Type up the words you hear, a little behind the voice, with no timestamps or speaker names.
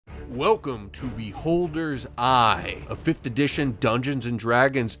Welcome to Beholder's Eye, a 5th edition Dungeons &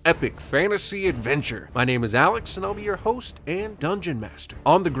 Dragons epic fantasy adventure. My name is Alex, and I'll be your host and Dungeon Master.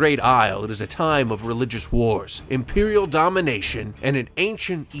 On the Great Isle, it is a time of religious wars, imperial domination, and an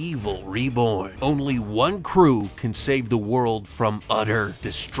ancient evil reborn. Only one crew can save the world from utter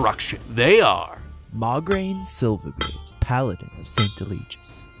destruction. They are Margraine Silverbeard, Paladin of St.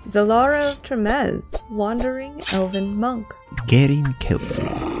 Eligius. Zalara Tremez, Wandering Elven Monk. Garin Kelsu,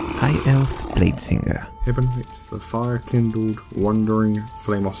 High Elf Bladesinger. Hibonite, the fire-kindled, wandering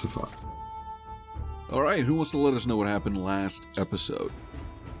flameossifier. Alright, who wants to let us know what happened last episode?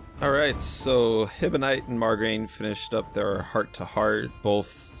 Alright, so Hibonite and Margraine finished up their heart-to-heart, both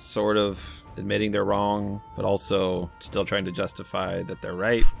sort of admitting they're wrong, but also still trying to justify that they're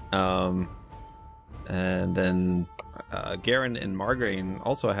right. And then Garin and Margraine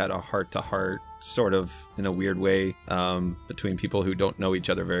also had a heart-to-heart, sort of in a weird way, between people who don't know each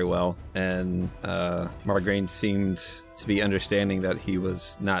other very well. And Margraine seemed to be understanding that he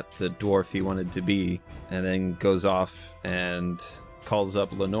was not the dwarf he wanted to be, and then goes off and calls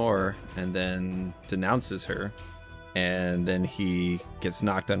up Lenore and then denounces her. And then he gets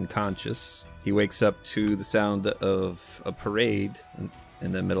knocked unconscious. He wakes up to the sound of a parade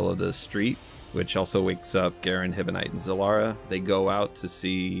in the middle of the street, which also wakes up Garin, Hibonite, and Zalara. They go out to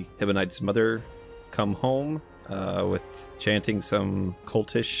see Hibonite's mother come home with chanting some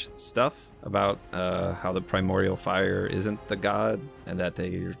cultish stuff about how the primordial fire isn't the god, and that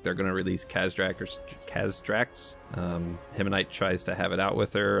they're going to release Kazdrax. Hibonite tries to have it out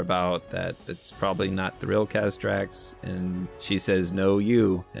with her about that it's probably not the real Kazdrax, and she says, "No,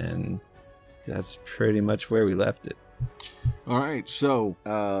 you," and that's pretty much where we left it. Alright, so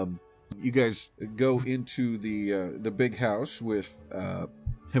you guys go into the big house with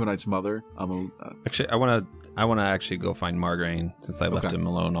Hibonite's mother. Actually, I want to actually go find Margraine since I left him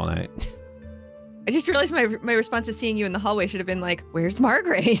alone all night. I just realized my response to seeing you in the hallway should have been like, "Where's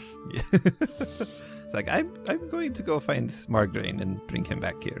Margraine?" It's like, I'm going to go find Margraine and bring him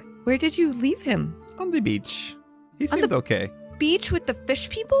back here. Where did you leave him? On the beach. He seemed okay. Beach with the fish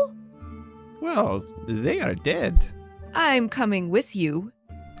people? Well, they are dead. I'm coming with you.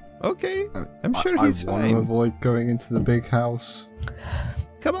 Okay, I'm sure he's I want fine. to avoid going into the big house,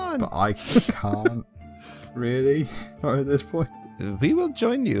 Come on. but I can't really, not at this point. We will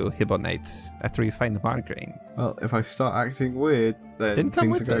join you, Hibonite, after we find the Margraine. Well, if I start acting weird, then come things are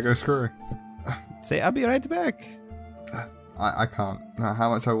with going to go us. screwy. Say, I'll be right back. I can't. How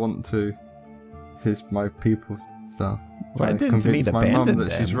much I want to is my people stuff. Well, I Trying to didn't mean convince my mum abandon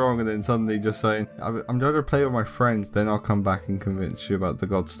that she's them. wrong, and then suddenly just saying, I'm going to play with my friends, then I'll come back and convince you about the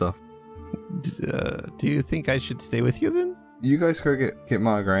god stuff. Do you think I should stay with you then? You guys go get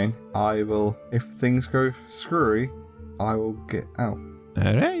Margraine. I will, if things go screwy, I will get out.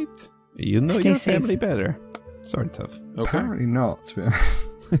 All right. You know Stay your safe. family better. Sort of. Okay. Apparently not, to be honest.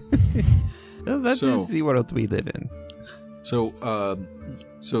 Well, that So- is the world we live in. So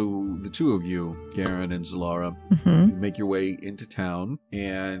the two of you, Garin and Zalara, Mm-hmm. you make your way into town,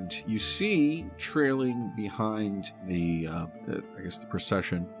 and you see trailing behind the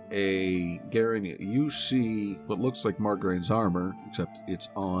procession, Garin, you see what looks like Margraine's armor, except it's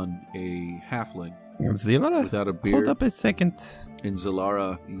on a halfling Zalara, without a beard. hold up a second. And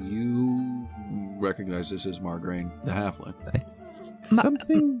Zalara, you recognize this as Margraine, the halfling.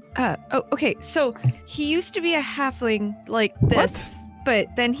 Something... Okay, so he used to be a halfling like this,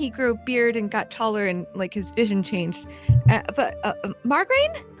 but then he grew a beard and got taller and like his vision changed.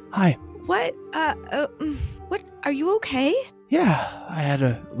 Margraine? Hi. What, are you okay? Yeah, I had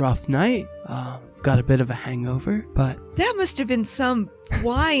a rough night. Got a bit of a hangover, but That must have been some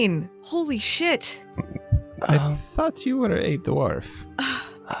wine. Holy shit. I thought you were a dwarf.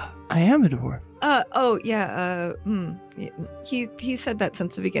 I am a dwarf. He said that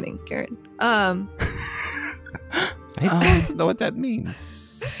since the beginning, Garen. I don't know what that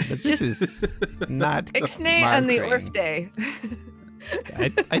means. But this is not Ixnay on the Margraine. Orf Day.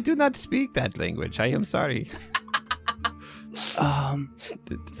 I do not speak that language. I am sorry.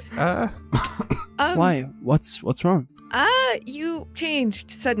 Why? What's wrong? You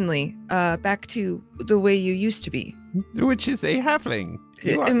changed suddenly, back to the way you used to be. Which is a halfling.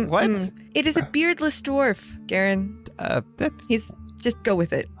 You are, what? It is a beardless dwarf, Garen. That's... Just go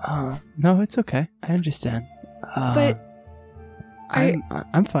with it. No, it's okay. I understand. But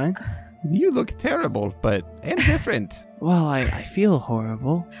I'm fine. You look terrible, and different. Well, I feel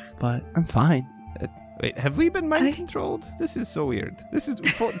horrible, but I'm fine. Wait, have we been mind controlled? This is so weird. This is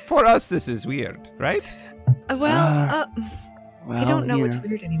for us. This is weird, right? I don't know what's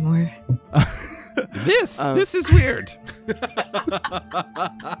weird anymore. This is weird.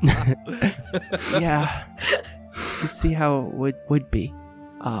 Yeah. You see how it would be.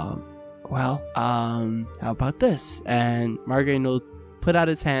 How about this? And Margarine will put out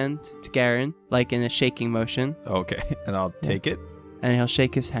his hand to Garen, like in a shaking motion. Okay, and I'll take it. And he'll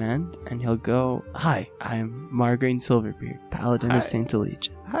shake his hand, and he'll go, "Hi, I'm Margarine Silverbeard, Paladin of St. Eligius."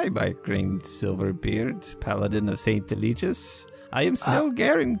 Hi, Margarine Silverbeard, Paladin of St. Eligius. I am still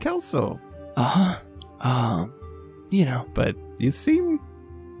Garen Kelso. But you seem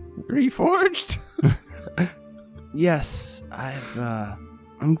reforged. yes,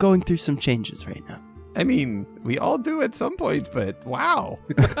 I'm going through some changes right now. I mean, we all do at some point, but wow.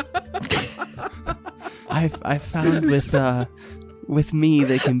 I've found with me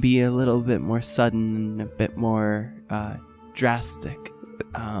they can be a little bit more sudden and a bit more drastic.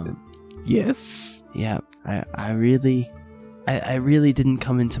 Yes. Yeah, I really didn't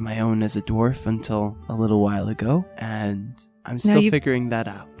come into my own as a dwarf until a little while ago, and I'm still figuring that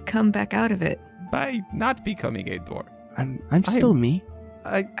out. Come back out of it. By not becoming a dwarf. I'm still me.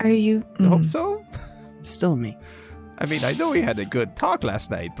 Are you? Hope so. I'm still me. I mean, I know we had a good talk last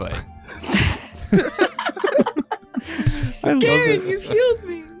night, but I love Garen, it. you've healed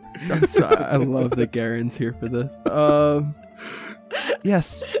me. I love that Garen's here for this.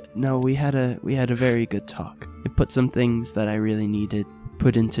 Yes. No, we had a very good talk. It put some things that I really needed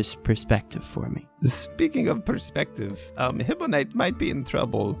put into perspective for me. Speaking of perspective, Hibonite might be in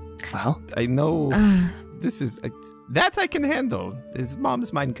trouble. Well, I know this is that I can handle. His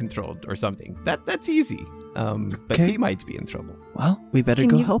mom's mind controlled or something. That's easy. But Okay. he might be in trouble. well, we better Can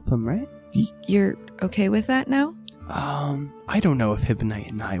go you- help him, right? You're okay with that now? I don't know if Hibonite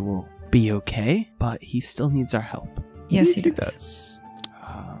and I will be okay, but he still needs our help. Yes, he He does. does.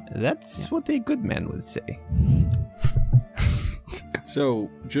 That's what a good man would say. So,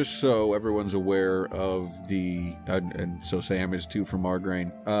 just so everyone's aware of the, and so Sam is too for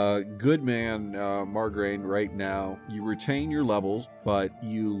Margraine. Good man, Margraine, right now, you retain your levels, but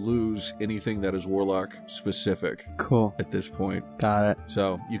you lose anything that is Warlock specific Cool. at this point. Got it.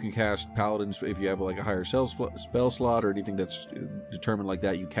 So, you can cast Paladins if you have like a higher spell slot or anything that's determined like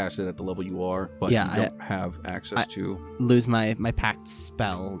that, you cast it at the level you are, but Yeah, you don't have access to. Lose my packed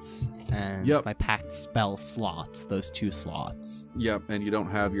spells and Yep. my packed spell slots, those 2 slots. Yep, and you don't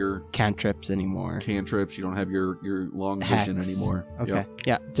have your Cantrips anymore. cantrips, you don't have your long vision Hex. anymore. Okay. Yep.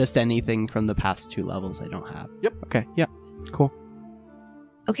 Yeah, just anything from the past 2 levels I don't have. Yep. Okay, yeah. Cool.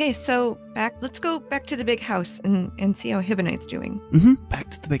 Okay, so let's go back to the big house and see how Hibonite's doing. Back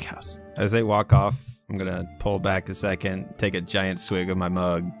to the big house. As I walk off, I'm gonna pull back a second, take a giant swig of my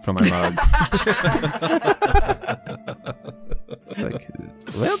mug from my mug. Like,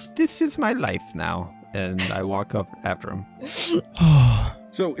 well, this is my life now, and I walk up after him.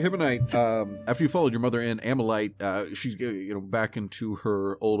 So, Hibonite, after you followed your mother in, Amalite, she's back into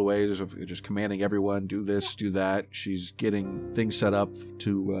her old ways of just commanding everyone, do this, do that. She's getting things set up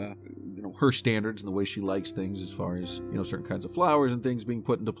to her standards and the way she likes things, as far as certain kinds of flowers and things being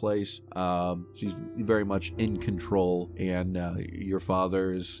put into place. She's very much in control, and your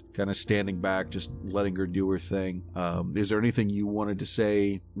father is kind of standing back, just letting her do her thing. Is there anything you wanted to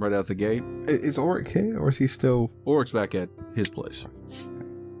say right out the gate? Is Auric here, or is he still... Oric's back at his place.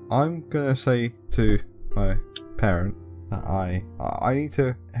 I'm gonna say to my parent that I need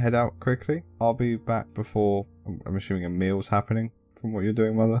to head out quickly. I'll be back before, I'm assuming, a meal's happening from what you're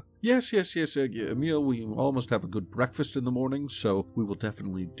doing, Mother. Yes. Emil, we almost have a good breakfast in the morning, so we will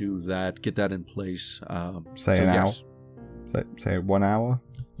definitely do that. Get that in place. Say so an hour? yes. Say 1 hour?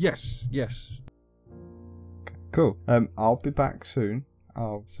 Yes. Okay, cool. I'll be back soon.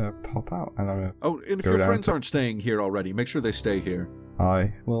 I'll pop out and I'm gonna... Oh, and if Go your down friends to- aren't staying here already, make sure they stay here.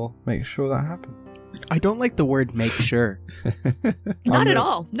 I will make sure that happens. I don't like the word make sure. Not at gonna-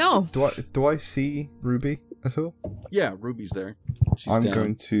 all. No. Do I see Ruby at all? Yeah, Ruby's there. She's I'm down.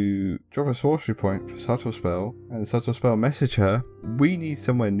 going to drop a sorcery point for Subtle Spell, and the Subtle Spell message her, we need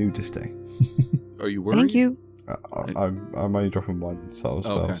somewhere new to stay. Are you worried? Thank you. I'm only dropping 1 Subtle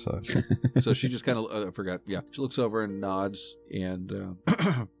Spell, Okay. so... So she just kind of, I forgot. Yeah, she looks over and nods, and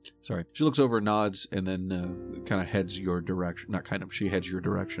sorry, she looks over and nods, and then kind of heads your direction. Not kind of, she heads your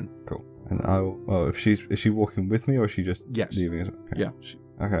direction. Cool. And I'll... Well, is she walking with me, or is she just Yes. leaving us? Okay. Yeah.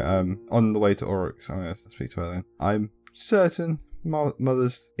 Okay, on the way to Oryx, I'm going to speak to her then. I'm certain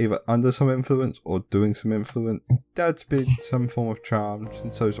Mother's either under some influence or doing some influence. Dad's been some form of charm,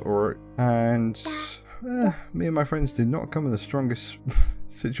 and so's Oryx. And me and my friends did not come in the strongest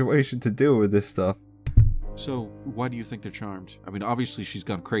situation to deal with this stuff. So why do you think they're charmed? I mean, obviously she's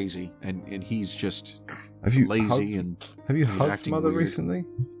gone crazy, and he's just Have you lazy Have you he's hugged acting Mother weird. recently?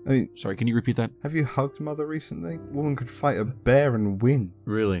 I mean, Sorry, can you repeat that? have you hugged Mother recently? Woman could fight a bear and win.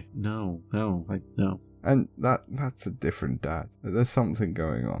 Really? No. And that's a different dad. There's something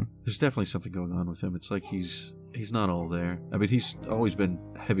going on. There's definitely something going on with him. It's like he's not all there. I mean, he's always been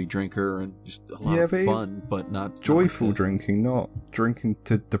a heavy drinker and just a lot of fun, but not Joyful not drinking, not drinking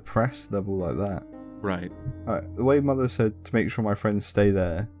to depressed level like that. Right. Alright, the way Mother said to make sure my friends stay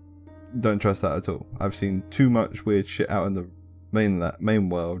there, don't trust that at all. I've seen too much weird shit out in the main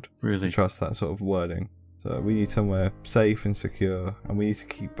world Really? to trust that sort of wording. So we need somewhere safe and secure, and we need to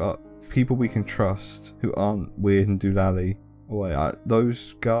keep up people we can trust who aren't weird and doolally away.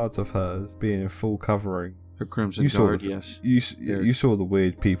 Those guards of hers being in full covering. Her Crimson Guard, yes. You saw the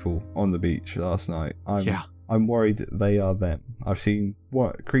weird people on the beach last night. I'm worried that they are them. I've seen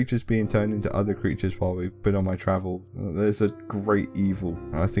creatures being turned into other creatures while we've been on my travel. There's a great evil,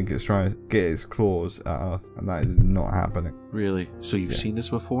 and I think it's trying to get its claws at us, and that is not happening. Really? So you've seen this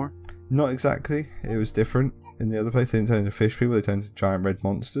before? Not exactly. It was different. In the other place, they didn't turn into fish people. They turned into giant red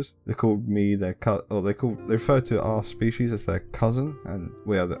monsters. They called me their they refer to our species as their cousin, and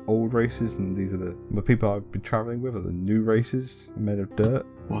we are the old races, and these are the people I've been traveling with are the new races made of dirt.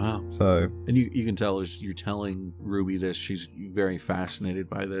 Wow. So, and you can tell as you're telling Ruby this, she's very fascinated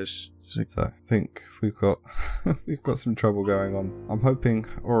by this. So I think we've got some trouble going on. I'm hoping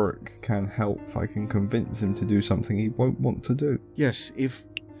Auric can help if I can convince him to do something he won't want to do. Yes, if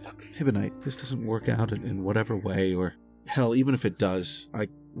Hibonite, this doesn't work out in whatever way, or hell, even if it does,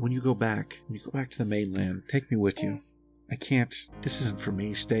 when you go back to the mainland, take me with you. I can't. This isn't for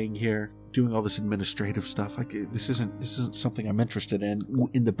me. Staying here, doing all this administrative stuff. This isn't something I'm interested in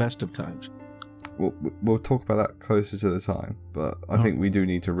the best of times. We'll talk about that closer to the time, but I think we do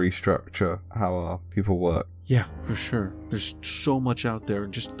need to restructure how our people work. Yeah, for sure. There's so much out there,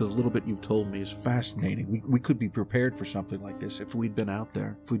 and just the little bit you've told me is fascinating. We could be prepared for something like this if we'd been out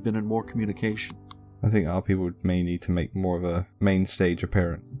there, if we'd been in more communication. I think our people may need to make more of a main stage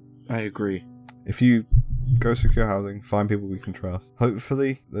appearance. I agree. If you go secure housing, find people we can trust.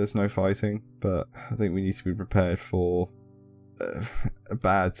 Hopefully there's no fighting, but I think we need to be prepared for a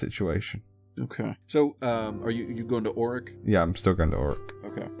bad situation. Okay. So, are you going to Auric? Yeah, I'm still going to Auric.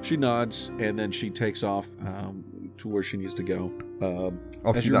 Okay. She nods, and then she takes off to where she needs to go.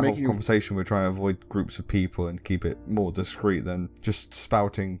 Obviously, that whole conversation, we're trying to avoid groups of people and keep it more discreet than just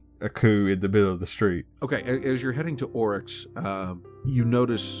spouting a coup in the middle of the street. Okay, as you're heading to Oryx, you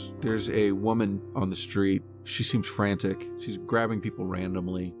notice there's a woman on the street. She seems frantic. She's grabbing people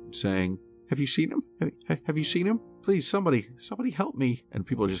randomly, saying, "Have you seen him? Have you seen him? Please, somebody help me." And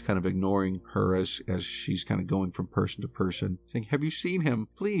people are just kind of ignoring her as she's kind of going from person to person, saying, "Have you seen him?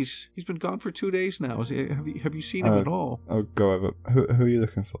 Please, he's been gone for 2 days now. Have you seen him at all?" Oh, go over. Who are you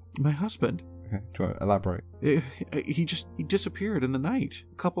looking for? My husband. Okay, do you want to elaborate? He disappeared in the night,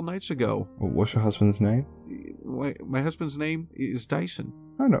 a couple nights ago. Well, what's your husband's name? My husband's name is Dyson.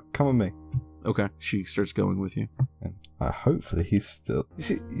 Oh no, come with me. Okay, she starts going with you. And hopefully he's still...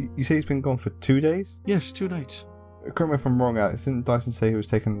 You say he's been gone for 2 days? Yes, 2 nights. Correct me if I'm wrong, Alex. Didn't Dyson say he was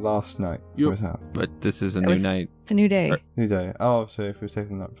taken last night from his house? But this is a new night. It's a new day. New day. Oh, so if he was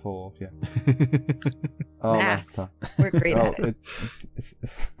taken the night before, yeah. Oh, Math. We're great at it.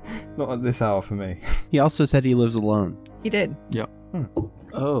 It's not at this hour for me. He also said he lives alone. He did. Yep.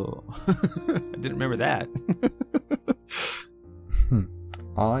 Oh. I didn't remember that.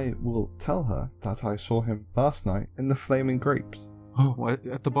 I will tell her that I saw him last night in the Flaming Grapes. Oh,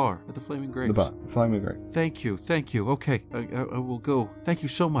 at the bar, at the Flaming Grapes. The bar, Flaming Grapes. Thank you. Okay, I will go. Thank you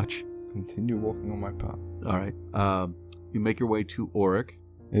so much. Continue walking on my path. All right. You make your way to Auric.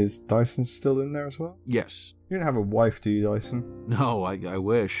 Is Dyson still in there as well? Yes. You don't have a wife, do you, Dyson? No, I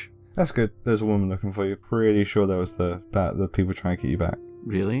wish. That's good. There's a woman looking for you. Pretty sure that was the people trying to get you back.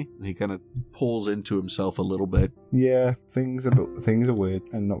 Really? And he kind of pulls into himself a little bit. Yeah, things are weird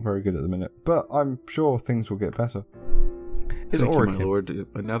and not very good at the minute. But I'm sure things will get better. Thank you, my lord.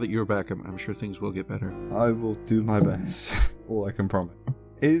 Now that you're back, I'm sure things will get better. I will do my best. All I can promise.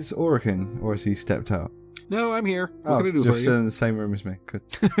 Is Orican, or has he stepped out? No, I'm here. What can I do for you? You're still in the same room as me. Good.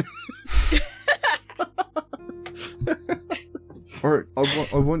 Alright,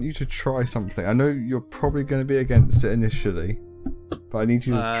 I want you to try something. I know you're probably going to be against it initially, but I need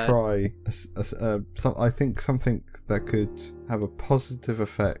you to try I think something that could have a positive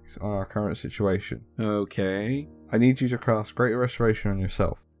effect on our current situation. Okay. I need you to cast Greater Restoration on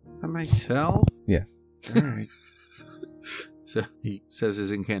yourself. On myself? Yes. Alright. So he says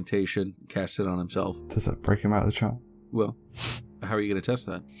his incantation, casts it on himself. Does that break him out of the charm? Well, how are you going to test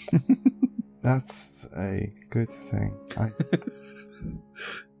that? That's a good thing.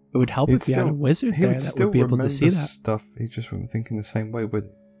 It would help if you had a wizard there that would be able to see that stuff. He just wouldn't think in the same way, would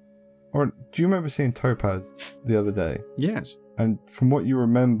he? Or do you remember seeing Topaz the other day? Yes. And from what you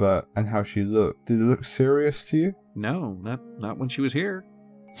remember and how she looked, did it look serious to you? No, not when she was here.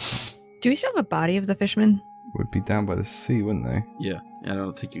 Do we still have a body of the fisherman? Would be down by the sea, wouldn't they? Yeah, I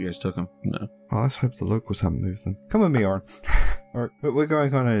don't think you guys took him. No. Well, let's hope the locals haven't moved them. Come with me, Orin. Alright, but we're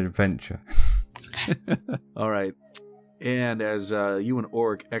going on an adventure. All right. And as you and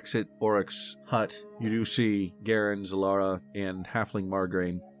Oric exit Oric's hut, you do see Garen, Zalara, and Halfling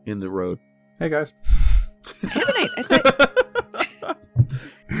Margraine in the road. Hey, guys. Ebonite,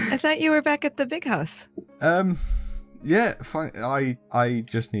 I thought you were back at the big house. Yeah, fine. I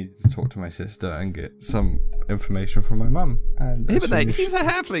just needed to talk to my sister and get some information from my mum. And Ebonite, he's a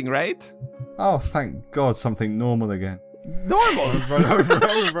halfling, right? Oh, thank God, something normal again. Normal. run over and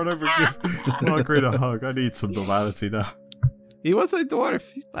give Margaret a hug. I need some normality now. He was a dwarf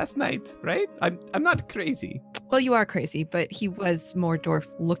last night, right? I'm not crazy. Well, you are crazy, but he was more dwarf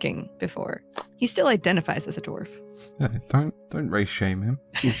looking before. He still identifies as a dwarf. Yeah, don't race shame him.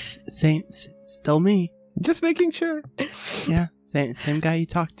 Still me. Just making sure. Yeah, same guy you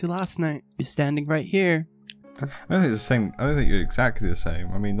talked to last night. You're standing right here. I don't think it's the same. I don't think you're exactly the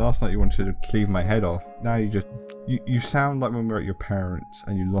same. I mean, last night you wanted to cleave my head off. Now you sound like when we were at your parents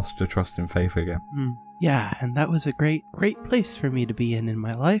and you lost your trust and faith again. Yeah, and that was a great place for me to be in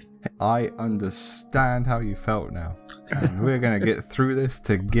my life. I understand how you felt now. And we're going to get through this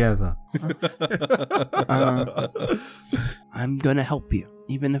together. I'm going to help you.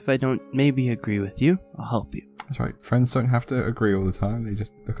 Even if I don't maybe agree with you, I'll help you. That's right. Friends don't have to agree all the time. They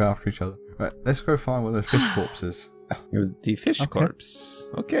just look after each other. Right, let's go find one of the fish corpses. The fish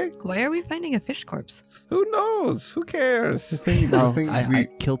corpse. Okay. Why are we finding a fish corpse? Who knows? Who cares? I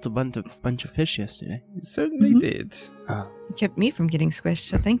killed a bunch of fish yesterday. You certainly did. You kept me from getting squished,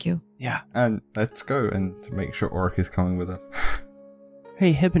 so thank you. Yeah. And let's go and to make sure Oric is coming with us.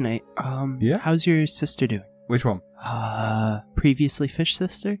 Hey, Hibonite. Yeah? How's your sister doing? Which one? Previously fish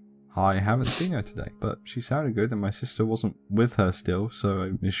sister? I haven't seen her today, but she sounded good and my sister wasn't with her still, so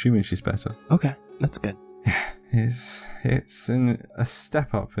I'm assuming she's better. Okay, that's good. It's in a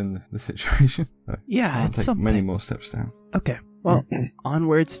step up in the situation. Yeah, I'll it's take something. many more steps down. Okay, well,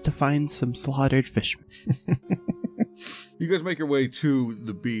 onwards to find some slaughtered fishmen. You guys make your way to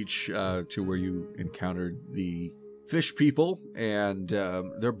the beach, to where you encountered the fish people, and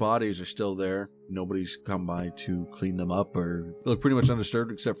their bodies are still there. Nobody's come by to clean them up, or they look pretty much undisturbed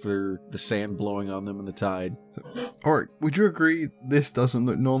except for the sand blowing on them in the tide. Alright, would you agree this doesn't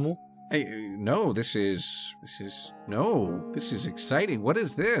look normal? Hey, no, this is exciting. What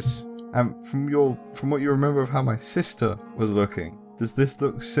is this? From what you remember of how my sister was looking, does this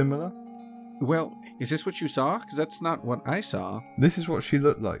look similar? Well, is this what you saw? Because that's not what I saw. This is what she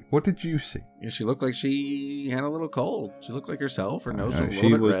looked like. What did you see? Yeah, she looked like she had a little cold. She looked like herself. Her nose was a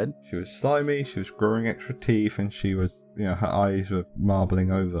little bit red. She was slimy, she was growing extra teeth, and she was, her eyes were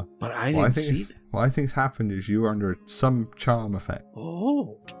marbling over. But I didn't see that. What I think's happened is you were under some charm effect.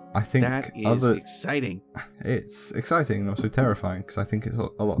 Oh. I think that is exciting. It's exciting and also terrifying because I think it's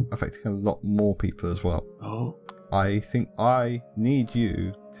affecting a lot more people as well. Oh. I think I need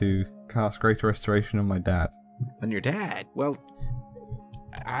you to cast Greater Restoration on my dad. On your dad? Well,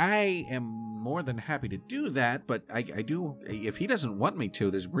 I am more than happy to do that, but I do. If he doesn't want me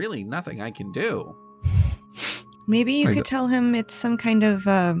to, there's really nothing I can do. Maybe you could tell him it's some kind of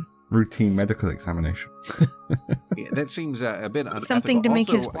routine medical examination. Yeah, that seems a bit unethical. Something to make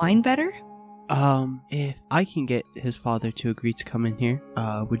his wine better? If I can get his father to agree to come in here,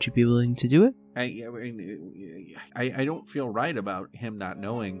 would you be willing to do it? I don't feel right about him not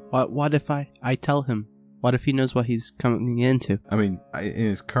knowing. What if I tell him? What if he knows what he's coming into? I mean, in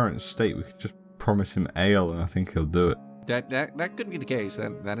his current state, we could just promise him ale and I think he'll do it. That could be the case.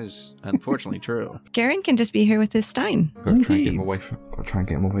 That is unfortunately true. Garen can just be here with his stein. Got to try and get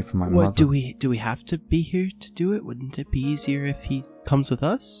him away from my mother. Do we have to be here to do it? Wouldn't it be easier if he comes with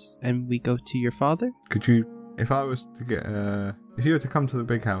us and we go to your father? Could you, if I was to get, if you were to come to the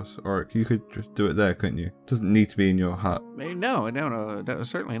big house, or you could just do it there, couldn't you? It doesn't need to be in your hut. No,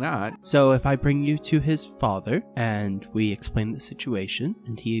 certainly not. So if I bring you to his father and we explain the situation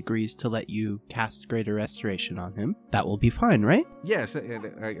and he agrees to let you cast Greater Restoration on him, that will be fine, right? Yes,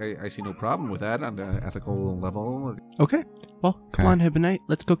 I see no problem with that on the ethical level. Okay. Well, come on, Hibonite.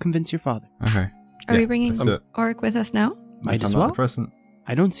 Let's go convince your father. Okay. Are we bringing Oric with us now? Might as well. Present.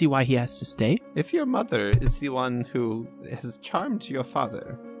 I don't see why he has to stay. If your mother is the one who has charmed your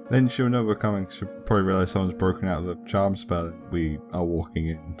father, Then she'll know we're coming. She'll probably realise someone's broken out of the charm spell and we are walking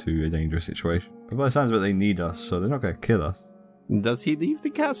into a dangerous situation. But by the sounds of it, they need us, so they're not going to kill us. Does he leave the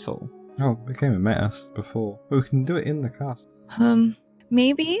castle? Oh, they came and met us before. We can do it in the castle.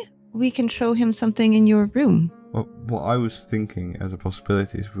 Maybe we can show him something in your room. Well, what I was thinking as a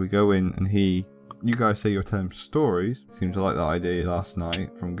possibility is if we go in and you guys say you'll tell him stories. Seems to like that idea last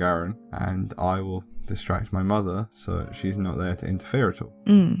night from Garen, and I will distract my mother so she's not there to interfere at all.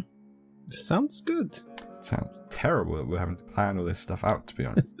 Sounds good. It sounds terrible that we're having to plan all this stuff out, to be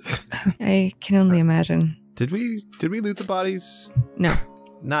honest. I can only imagine. Did we loot the bodies? No.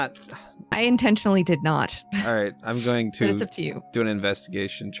 Not. I intentionally did not. All right, I'm going to. But it's up to you. Do an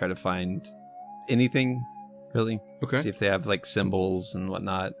investigation, try to find anything, really. Okay. See if they have like symbols and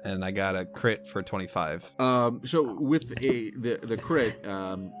whatnot. And I got a crit for 25. So with the crit,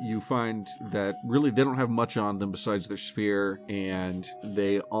 you find that really they don't have much on them besides their spear, and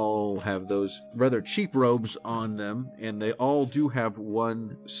they all have those rather cheap robes on them, and they all do have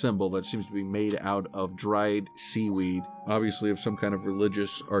one symbol that seems to be made out of dried seaweed, obviously of some kind of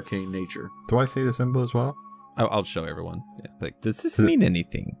religious arcane nature. Do I see the symbol as well? I'll show everyone. Yeah. Like, does this mean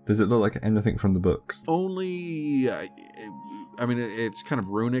anything? Does it look like anything from the books? Only, I mean, it's kind of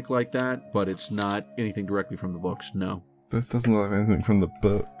runic like that, but it's not anything directly from the books, no. That doesn't look like anything from the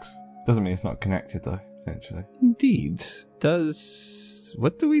books. Doesn't mean it's not connected, though, potentially. Indeed.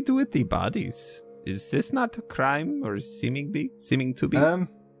 What do we do with the bodies? Is this not a crime or seeming to be? Well,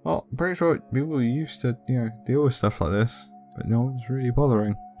 I'm pretty sure people used to, deal with stuff like this, but no one's really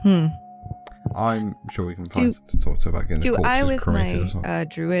bothering. I'm sure we can find something to talk to about getting the corpses cremated or something. Do I, with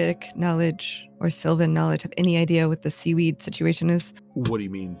my druidic knowledge or Sylvan knowledge, have any idea what the seaweed situation is? What do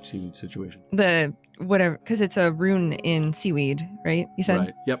you mean, seaweed situation? The whatever, because it's a rune in seaweed, right? You said?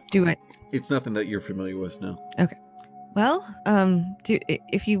 Right, yep. Do I? It's nothing that you're familiar with, no. Okay. Well,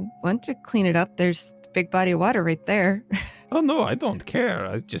 if you want to clean it up, there's a big body of water right there. Oh, no, I don't care.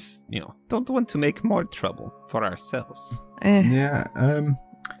 I just, don't want to make more trouble for ourselves. Yeah,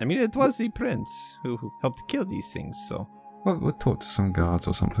 I mean, it was the prince who helped kill these things, so... Well, we'll talk to some guards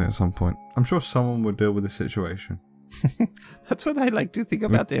or something at some point. I'm sure someone will deal with the situation. That's what I like to think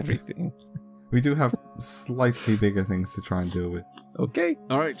about everything. We do have slightly bigger things to try and deal with. Okay.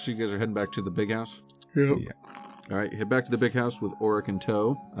 All right, so you guys are heading back to the big house? Yep. Yeah. All right, head back to the big house with Auric in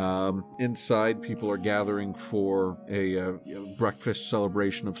tow. Inside, people are gathering for a breakfast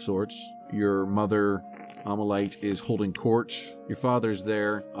celebration of sorts. Your mother, Amalite, is holding court. Your father's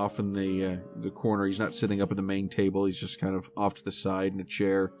there, off in the corner. He's not sitting up at the main table. He's just kind of off to the side in a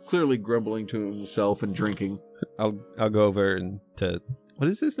chair, clearly grumbling to himself and drinking. I'll go over to... What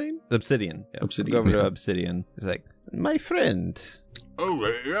is his name? Obsidian. Yeah, Obsidian. I'll go over to Obsidian. He's like, my friend... Oh,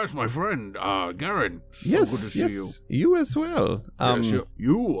 yes, my friend, Garen. So yes, good to see you. You as well. Yes,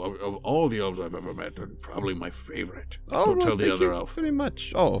 you of all the elves I've ever met, are probably my favorite. Oh, Don't tell the thank other you elf. very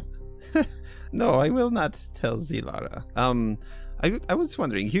much. Oh, no, I will not tell Zilara. I was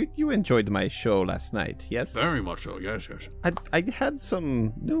wondering, you enjoyed my show last night, yes? Very much so, yes. I had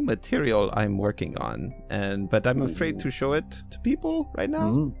some new material I'm working on, but I'm afraid to show it to people right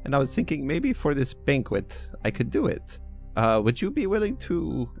now. And I was thinking maybe for this banquet I could do it. Would you be willing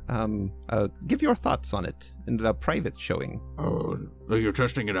to give your thoughts on it in a private showing? Oh, you're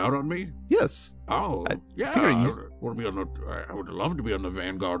testing it out on me? Yes. Oh, yeah. I would love to be on the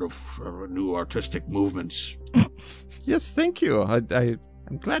vanguard of new artistic movements. Yes, thank you.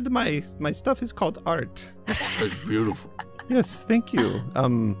 I'm glad my stuff is called art. It's beautiful. Yes, thank you.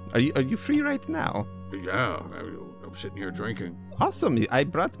 Are you free right now? Yeah, I'm sitting here drinking. Awesome. I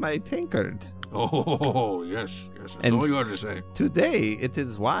brought my tankard. Oh, yes. That's all you had to say. Today, it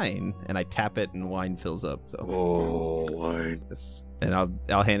is wine. And I tap it and wine fills up. So. Oh, wine. Yes. And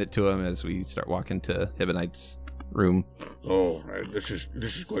I'll hand it to him as we start walking to Hibonite's room. Oh, this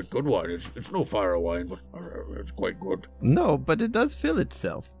is quite good wine. It's no fire wine, but it's quite good. No, but it does fill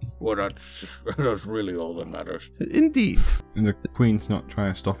itself. Well, that's really all that matters. Indeed. And the queen's not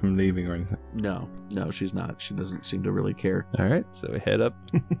trying to stop him leaving or anything? No, she's not. She doesn't seem to really care. All right, so we head up.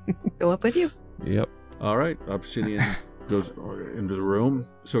 Go up with you. Yep. All right, Obsidian goes into the room.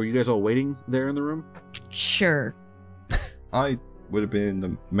 So are you guys all waiting there in the room? Sure. I would have been in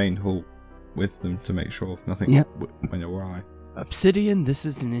the main hall with them to make sure nothing went awry. Obsidian, this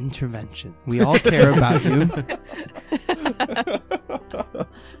is an intervention. We all care about you.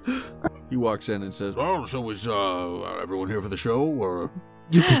 He walks in and says, "Oh, so is everyone here for the show, or?"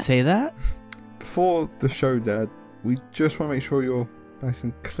 You could say that. Before the show, Dad, we just want to make sure you're nice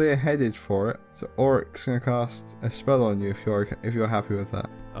and clear-headed for it. So Auric's going to cast a spell on you if you're happy with that.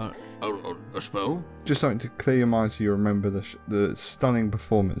 A spell? Just something to clear your mind so you remember the stunning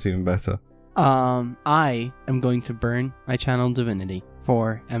performance even better. I am going to burn my channel divinity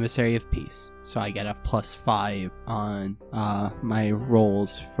for Emissary of Peace. So I get a +5 on my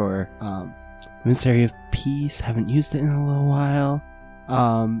rolls for Emissary of Peace. Haven't used it in a little while.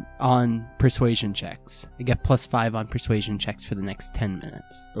 On persuasion checks. I get +5 on persuasion checks for the next 10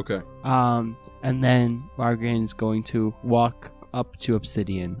 minutes. Okay. And then Margain is going to walk up to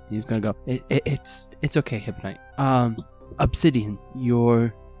Obsidian. He's gonna go, it's okay, Hibonite. Obsidian,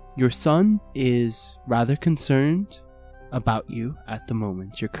 your son is rather concerned about you at the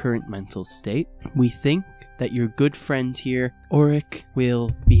moment, your current mental state. We think that your good friend here, Auric,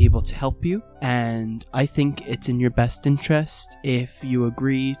 will be able to help you, and I think it's in your best interest if you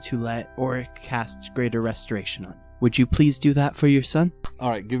agree to let Auric cast Greater Restoration on you. Would you please do that for your son?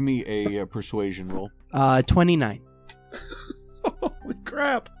 Alright, give me a persuasion roll. 29. Holy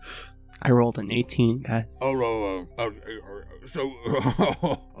crap. I rolled an 18, guys. So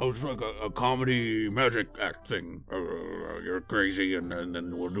it's like a comedy magic act thing. You're crazy, and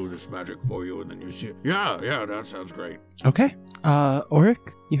then we'll do this magic for you, and then you see it. Yeah, that sounds great. Okay.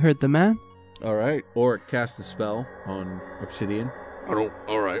 Auric, you heard the man? Alright, Auric cast a spell on Obsidian.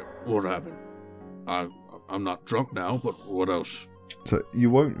 Alright, what happened? I'm not drunk now, but what else? So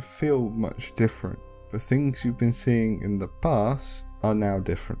you won't feel much different. The things you've been seeing in the past are now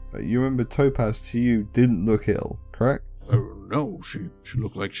different. You remember Topaz to you didn't look ill, correct? No, she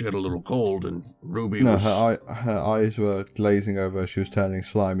looked like she had a little cold, and Ruby No, was... her eyes were glazing over, she was turning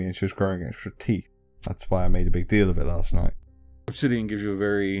slimy, and she was growing extra teeth. That's why I made a big deal of it last night. Obsidian gives you a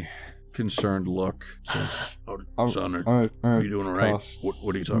very concerned look. Says, son, are you doing alright?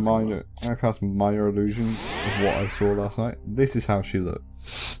 What are you talking about? I cast minor illusion of what I saw last night. This is how she looked.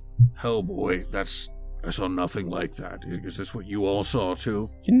 Hellboy, I saw nothing like that. Is this what you all saw too?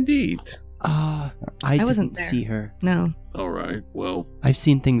 Indeed. I wasn't didn't there. see her. No. Alright, well... I've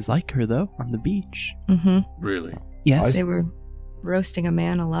seen things like her, though, on the beach. Mm-hmm. Really? Yes. They were roasting a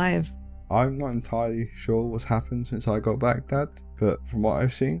man alive. I'm not entirely sure what's happened since I got back, Dad, but from what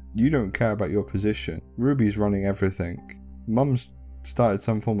I've seen, you don't care about your position. Ruby's running everything. Mum's started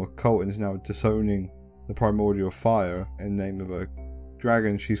some form of cult and is now disowning the primordial fire in the name of a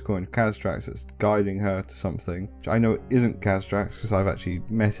dragon she's calling Kazdrax that's guiding her to something, which I know isn't Kazdrax because I've actually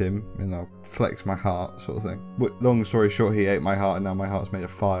met him and I'll flex my heart sort of thing. But long story short, he ate my heart and now my heart's made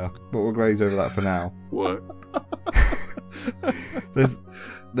of fire. But we'll glaze over that for now. What?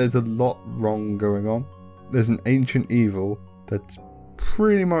 There's a lot wrong going on. There's an ancient evil that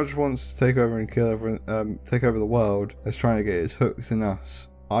pretty much wants to take over and take over the world. That's trying to get its hooks in us.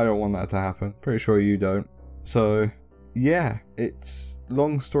 I don't want that to happen. Pretty sure you don't. So yeah, it's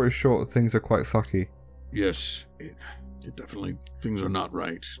long story short, things are quite fucky. Yes, it definitely, things are not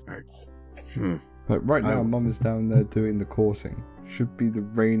right. But right now, Mum is down there doing the courting. Should be the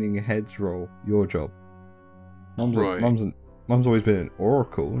reigning head's role, your job. Mum's always been an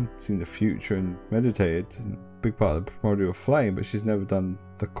oracle and seen the future and meditated, and a big part of the primordial flame, but she's never done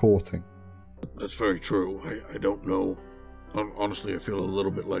the courting. That's very true. I don't know. Honestly, I feel a little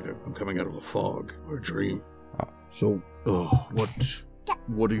bit like I'm coming out of a fog or a dream. So,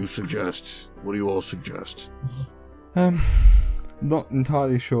 what do you suggest? What do you all suggest? Not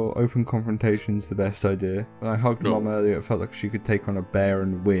entirely sure open confrontation's the best idea. When I hugged Mum earlier, it felt like she could take on a bear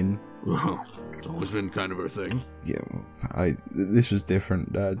and win. Well, it's always been kind of her thing. Yeah, this was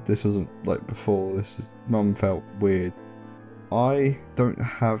different. This wasn't like before. Mum felt weird. I don't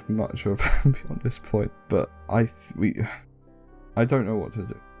have much of a plan beyond this point, but I don't know what to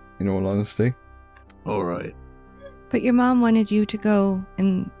do, in all honesty. Alright. But your mom wanted you to go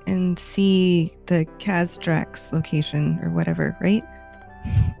and see the Kazdrax location or whatever, right?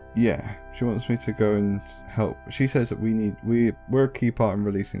 Yeah, she wants me to go and help. She says that we're a key part in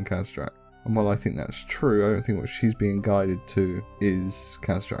releasing Kazdrax. And while I think that's true, I don't think what she's being guided to is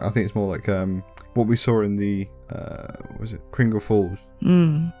Kazdrax. I think it's more like what we saw in the was it Kringle Falls?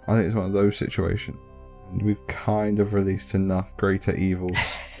 I think it's one of those situations. And we've kind of released enough greater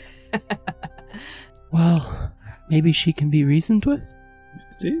evils. Well, maybe she can be reasoned with?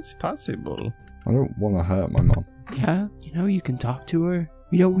 It is possible. I don't want to hurt my mom. Yeah, you can talk to her.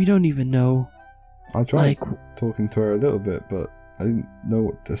 We don't even know. I tried talking to her a little bit, but I didn't know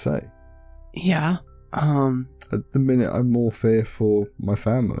what to say. Yeah, At the minute, I'm more fearful for my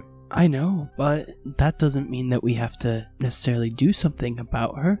family. I know, but that doesn't mean that we have to necessarily do something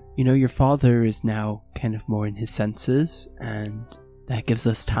about her. Your father is now kind of more in his senses, and that gives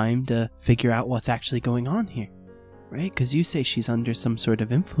us time to figure out what's actually going on here, right? Because you say she's under some sort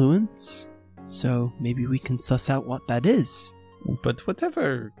of influence, so maybe we can suss out what that is. But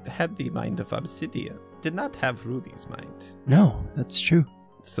whatever had the mind of obsidian did not have Ruby's mind. No, that's true.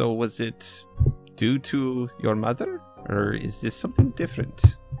 So was it due to your mother? Or is this something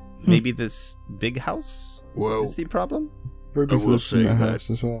different? Maybe this big house Well, is the problem? Ruby's I will lived in the say that- house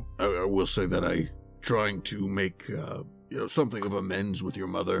as well. I will say that I trying to make something of amends with your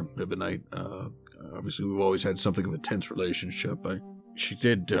mother, Ibonite. Obviously, we've always had something of a tense relationship. She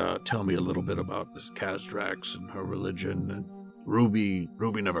did tell me a little bit about this Kazdrax and her religion, and Ruby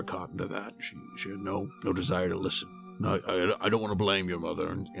never caught into that. She had no desire to listen. No, I don't want to blame your mother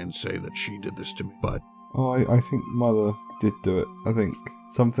and say that she did this to me, but Oh, I think Mother did do it. I think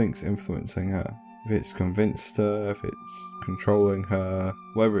something's influencing her. If it's convinced her, if it's controlling her,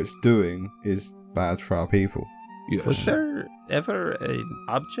 whatever it's doing is bad for our people. yes. Was there ever an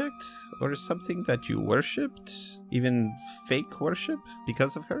object or something that you worshipped, even fake worship,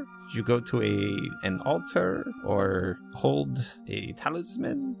 because of her? Did you go to an altar or hold a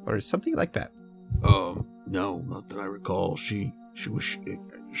talisman or something like that? No, not that I recall. She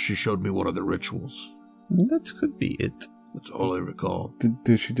showed me one of the rituals. That could be it. That's all I recall.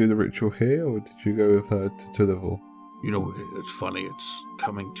 Did she do the ritual here, or did you go with her to Tullival? You know, it's funny. It's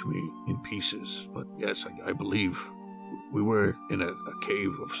coming to me in pieces. But yes, I believe we were in a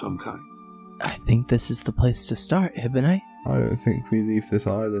cave of some kind. I think this is the place to start, Ibonite. I don't think we leave this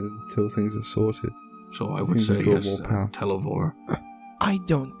island until things are sorted. So I would Seems to say draw yes, more power. Televor. I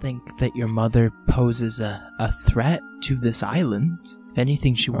don't think that your mother poses a threat to this island. If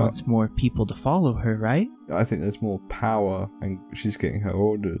anything, she wants more people to follow her, right? I think there's more power, and she's getting her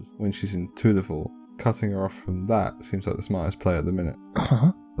orders when she's in Tullival. Cutting her off from that seems like the smartest play at the minute.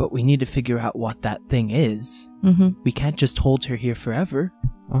 Uh-huh. But we need to figure out what that thing is. Mm-hmm. We can't just hold her here forever.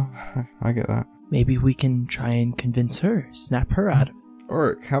 Oh, I get that. Maybe we can try and convince her, snap her out of it.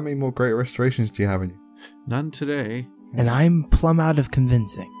 Oric, how many more great restorations do you have in you? None today. And I'm plumb out of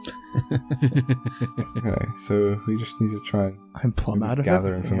convincing. Okay, so we just need to try and I'm plumb out of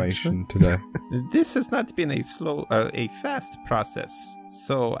gather everything, information today. This has not been a fast process,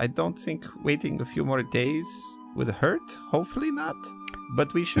 so I don't think waiting a few more days would hurt. Hopefully not.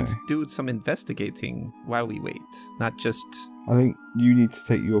 But we should Okay. do some investigating while we wait, not just... I think you need to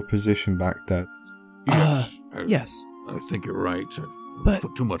take your position back, Dad. Yes. Yes. I think you're right. I But-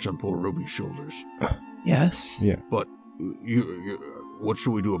 put too much on poor Ruby's shoulders. Yes. Yeah. But what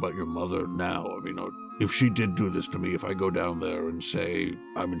should we do about your mother now? I mean, if she did do this to me, if I go down there and say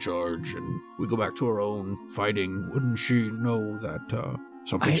I'm in charge and we go back to our own fighting, wouldn't she know that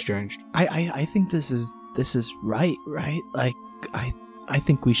something's changed? I think this is right? Like, I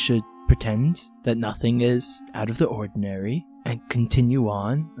think we should pretend that nothing is out of the ordinary and continue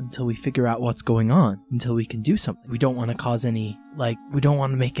on until we figure out what's going on, until we can do something. We don't want to cause any, we don't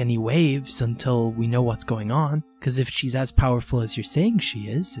want to make any waves until we know what's going on, because if she's as powerful as you're saying she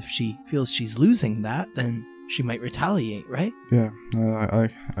is, if she feels she's losing that, then she might retaliate, right? Yeah, I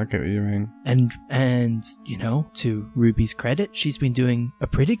get what you mean. And you know, to Ruby's credit, she's been doing a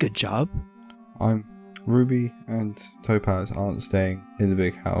pretty good job. Ruby and Topaz aren't staying in the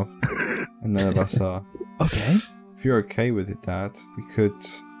big house, and none of us are. Okay. If you're okay with it, Dad, you could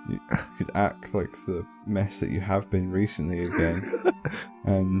act like the mess that you have been recently again,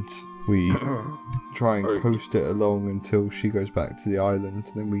 and we try and coast it along until she goes back to the island,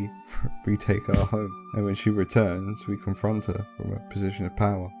 and then we retake our home. And when she returns, we confront her from a position of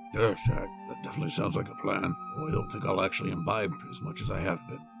power. Yes, that definitely sounds like a plan. Though I don't think I'll actually imbibe as much as I have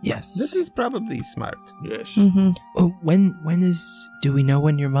been. Yes. That is probably smart. Yes. Mm-hmm. Oh, do we know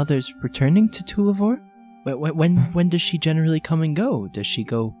when your mother's returning to Tullivar? When does she generally come and go? Does she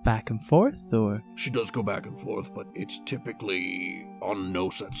go back and forth, or? She does go back and forth, but it's typically on no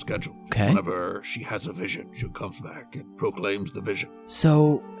set schedule. Just Okay. whenever she has a vision, she comes back and proclaims the vision.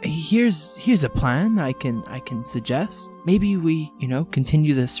 So here's a plan I can suggest. Maybe we,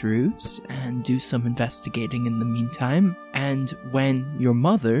 continue this ruse and do some investigating in the meantime. And when your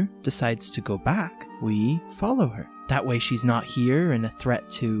mother decides to go back, we follow her. That way she's not here and a threat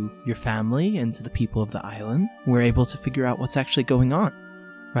to your family and to the people of the island. We're able to figure out what's actually going on,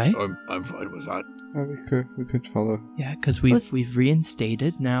 right? I'm fine with that. Oh, we could follow. Yeah, because we've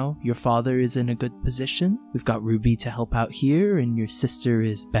reinstated now. Your father is in a good position. We've got Ruby to help out here, and your sister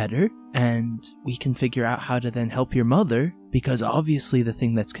is better. And we can figure out how to then help your mother, because obviously the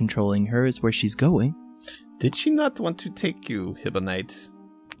thing that's controlling her is where she's going. Did she not want to take you, Hibonite?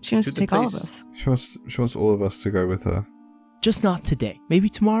 She wants To to the take all of place. us. She wants all of us to go with her. Just not today. Maybe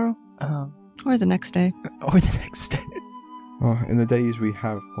tomorrow? Or the next day. Or the next day. Well, in the days we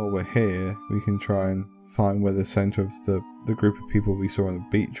have while we're here, we can try and find where the center of the group of people we saw on the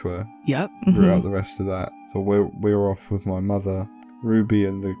beach were. Yep. Throughout the rest of that. So we're off with my mother. Ruby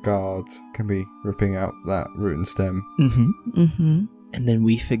and the guards can be ripping out that root and stem. And then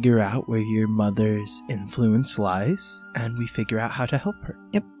we figure out where your mother's influence lies, and we figure out how to help her.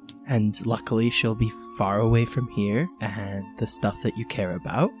 Yep. And luckily she'll be far away from here and the stuff that you care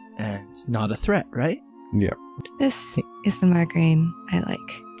about, and not a threat, right? Yeah. This is the Margarine I like.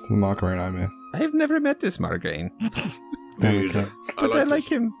 The margarine I'm in. I've never met this Margraine, Okay. but I like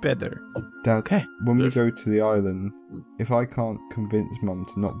him better. Dad, Okay. when we Yes. go to the island, if I can't convince Mum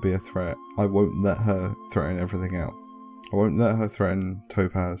to not be a threat, I won't let her threaten everything else. I won't let her threaten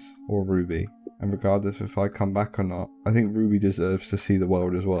Topaz or Ruby. And regardless if I come back or not, I think Ruby deserves to see the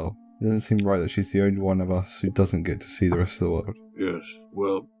world as well. It doesn't seem right that she's the only one of us who doesn't get to see the rest of the world. Yes.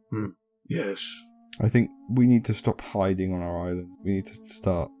 Well, yes. I think we need to stop hiding on our island. We need to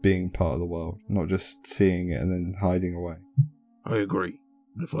start being part of the world, not just seeing it and then hiding away. I agree.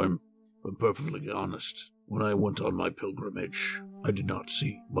 If I'm perfectly honest, when I went on my pilgrimage, I did not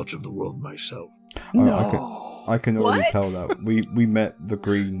see much of the world myself. I can already What? tell that. We met the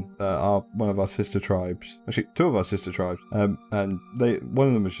Green, one of our sister tribes. Actually, two of our sister tribes. And one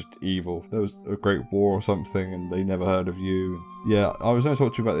of them was just evil. There was a great war or something, and they never heard of you. Yeah, I was going to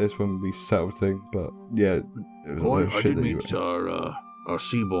talk to you about this when we settled things, but yeah, it was Oh, the I shit did that you. meet our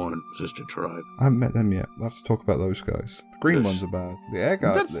Seaborn sister tribe. I haven't met them yet. We'll have to talk about those guys. The green Yes. ones are bad. The air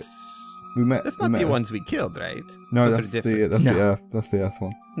guys. We met. That's we not met the us- ones we killed, right? No, Those are that's different. the No. Earth. That's the Earth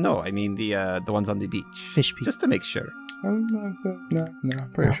one. No, I mean the ones on the beach. Fish people. Just to make sure. Oh no,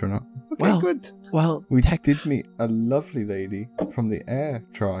 pretty sure not. Okay, Well, good. Well, We did meet a lovely lady from the Air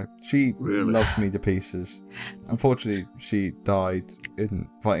tribe. She Really? loved me to pieces. Unfortunately, she died in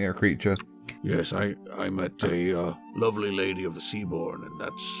fighting a creature. Yes, I met a lovely lady of the Seaborn, and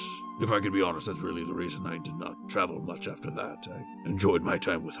that's, if I could be honest, that's really the reason I did not travel much after that. I enjoyed my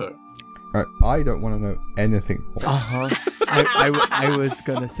time with her. Right, I don't want to know anything more. I was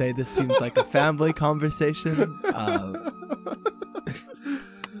gonna say this seems like a family conversation.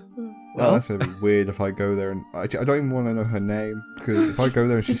 Well, that's gonna be weird if I go there and I don't even want to know her name, because if I go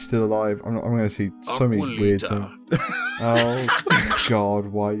there and she's still alive, I'm going to see so many weird things. Aqualita. Oh God,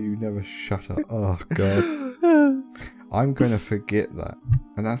 why you never shut up? Oh God, I'm going to forget that,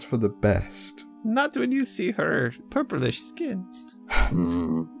 and that's for the best. Not when you see her purplish skin.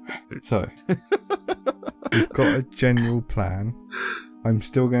 So, we've got a general plan. I'm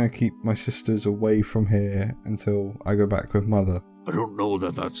still going to keep my sisters away from here until I go back with Mother. I don't know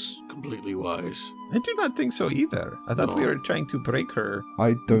that that's completely wise. I do not think so either. I thought we No. were trying to break her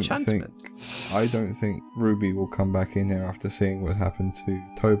I don't enchantment. think Ruby will come back in here after seeing what happened to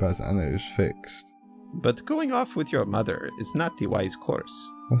Topaz and it was fixed. But going off with your mother is not the wise course.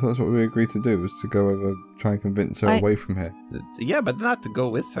 I thought that's what we agreed to do, was to go over, try and convince her I- away from here. Yeah, but not to go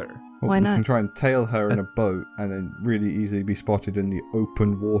with her. Well, Why we not? can try and tail her in a boat and then really easily be spotted in the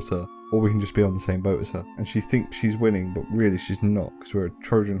open water, or we can just be on the same boat as her. And she thinks she's winning, but really she's not, because we're a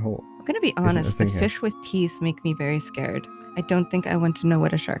Trojan horse. I'm gonna be Isn't a honest. The thing here. fish with teeth make me very scared. I don't think I want to know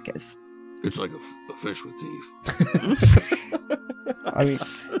what a shark is. It's like a fish with teeth. I mean,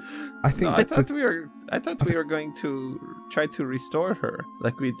 I think No, I that thought we were going to try to restore her,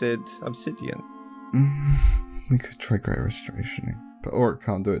 like we did Obsidian. we could try Great Restorationing, but Oric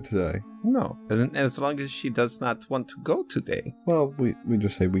can't do it today. No, and as long as she does not want to go today. Well, we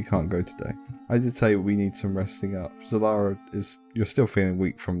just say we can't go today. I did say we need some resting up. Zalara you're still feeling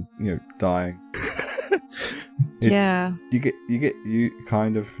weak from, dying. Yeah. You get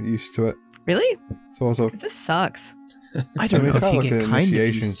kind of used to it. Really? Sort of. This sucks. I don't I mean, know it's if you kinda like get an kind of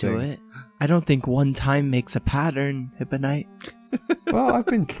initiation used to thing. it. I don't think one time makes a pattern, Hibonite. Well, I've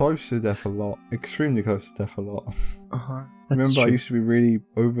been close to death a lot. Extremely close to death a lot. Uh-huh. Remember, I used to be really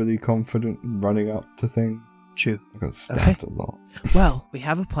overly confident in running up to things. True. I got stabbed a lot. Well, we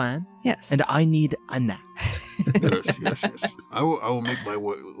have a plan, Yes. and I need a nap. yes. I will make my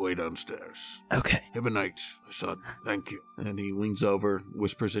way downstairs. Okay. Hibonite, my son, thank you. And he leans over,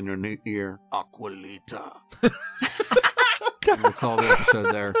 whispers in your ear, Aqualita. And we'll call the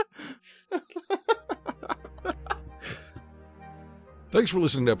episode there. Thanks for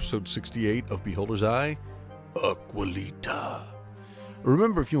listening to episode 68 of Beholder's Eye, Aqualita.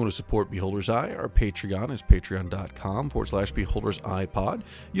 Remember, if you want to support Beholder's Eye, our Patreon is patreon.com/Beholder'sEyePod.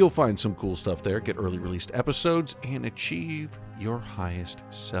 You'll find some cool stuff there, get early released episodes, and achieve your highest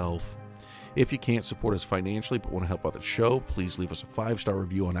self. If you can't support us financially but want to help out the show, please leave us a 5-star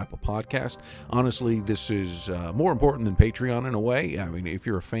review on Apple Podcast. Honestly, this is more important than Patreon in a way. I mean, if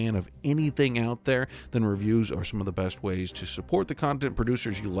you're a fan of anything out there, then reviews are some of the best ways to support the content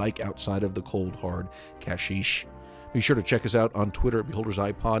producers you like outside of the cold, hard cashish. Be sure to check us out on Twitter at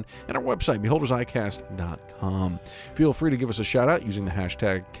BeholdersIPod and our website, beholdersicast.com. Feel free to give us a shout out using the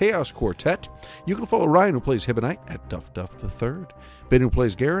hashtag Chaos Quartet. You can follow Ryan, who plays Hibonite, at DuffDuff3rd, Ben, who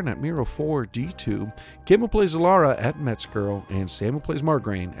plays Garen, at Miro4D2, Kim, who plays Zalara, at Metzgirl, and Sam, who plays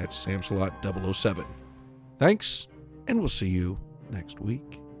Margraine, at Samsalot007. Thanks, and we'll see you next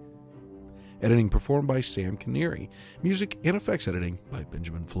week. Editing performed by Sam Canary. Music and effects editing by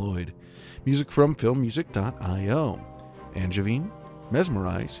Benjamin Floyd. Music from filmmusic.io. Angevine,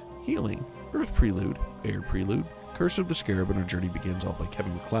 Mesmerize, Healing, Earth Prelude, Aire Prelude, Curse of the Scarab, and Our Journey Begins, all by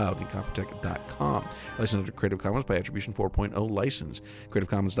Kevin MacLeod and Computech.com. Licensed under Creative Commons by Attribution 4.0 license.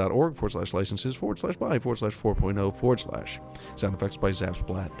 CreativeCommons.org/licenses/by/4.0/. Sound effects by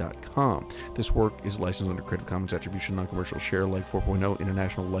Zapsplat.com. This work is licensed under Creative Commons Attribution Non-Commercial Share Alike 4.0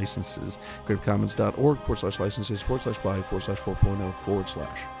 international licenses.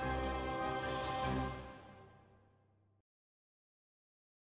 CreativeCommons.org/licenses/by/4.0/.